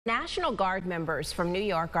National Guard members from New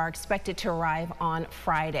York are expected to arrive on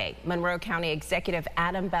Friday. Monroe County Executive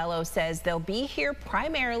Adam Bello says they'll be here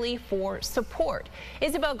primarily for support.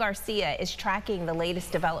 Isabel Garcia is tracking the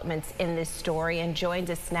latest developments in this story and joins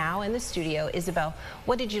us now in the studio. Isabel,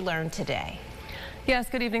 what did you learn today?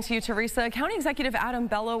 Yes, good evening to you, Teresa. County Executive Adam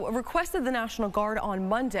Bello requested the National Guard on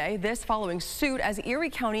Monday, this following suit as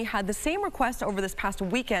Erie County had the same request over this past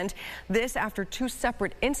weekend. This after two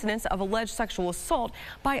separate incidents of alleged sexual assault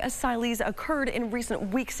by asylees occurred in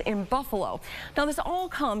recent weeks in Buffalo. Now, this all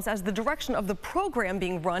comes as the direction of the program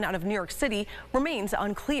being run out of New York City remains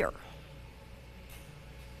unclear.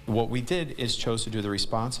 What we did is chose to do the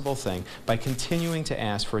responsible thing by continuing to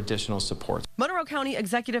ask for additional support. Monroe County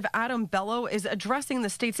Executive Adam Bello is addressing the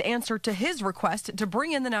state's answer to his request to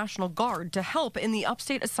bring in the National Guard to help in the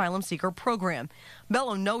upstate asylum seeker program.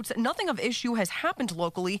 Bello notes nothing of issue has happened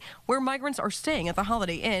locally where migrants are staying at the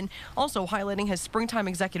Holiday Inn, also highlighting his springtime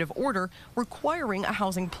executive order requiring a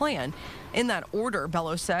housing plan. In that order,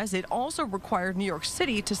 Bello says it also required New York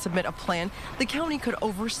City to submit a plan the county could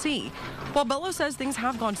oversee. While Bello says things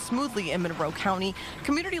have gone smoothly in Monroe County,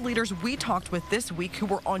 community leaders we talked with this week who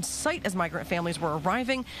were on site as migrant families were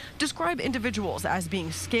arriving describe individuals as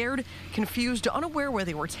being scared, confused, unaware where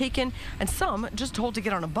they were taken, and some just told to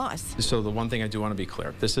get on a bus. So the one thing I do want to be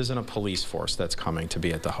clear, this isn't a police force that's coming to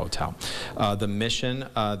be at the hotel. The mission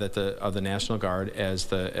of the National Guard, as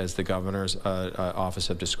the governor's office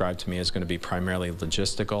have described to me, is going to be primarily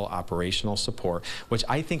logistical, operational support, which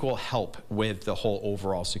I think will help with the whole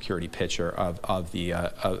overall security picture of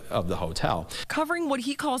the hotel. Covering what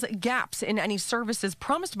he calls gaps in any services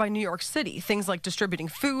promised by New York City, things like distributing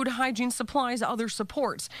food, hygiene supplies, other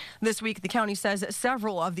supports. This week, the county says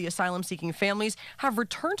several of the asylum-seeking families have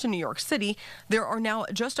returned to New York City. There are now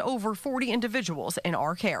just over 40 individuals in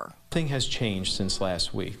our care. Nothing has changed since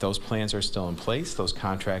last week. Those plans are still in place. Those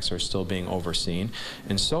contracts are still being overseen.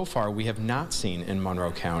 And so far, we have not seen in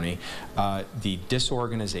Monroe County the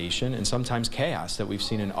disorganization and sometimes chaos that we've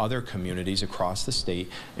seen in other communities across the state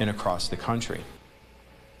and across the country.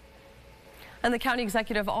 And the county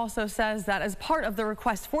executive also says that as part of the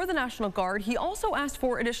request for the National Guard, he also asked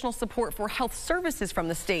for additional support for health services from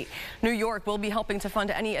the state. New York will be helping to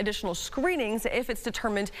fund any additional screenings if it's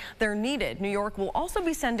determined they're needed. New York will also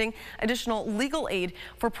be sending additional legal aid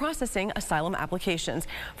for processing asylum applications.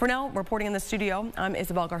 For now, reporting in the studio, I'm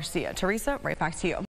Isabel Garcia. Teresa, right back to you.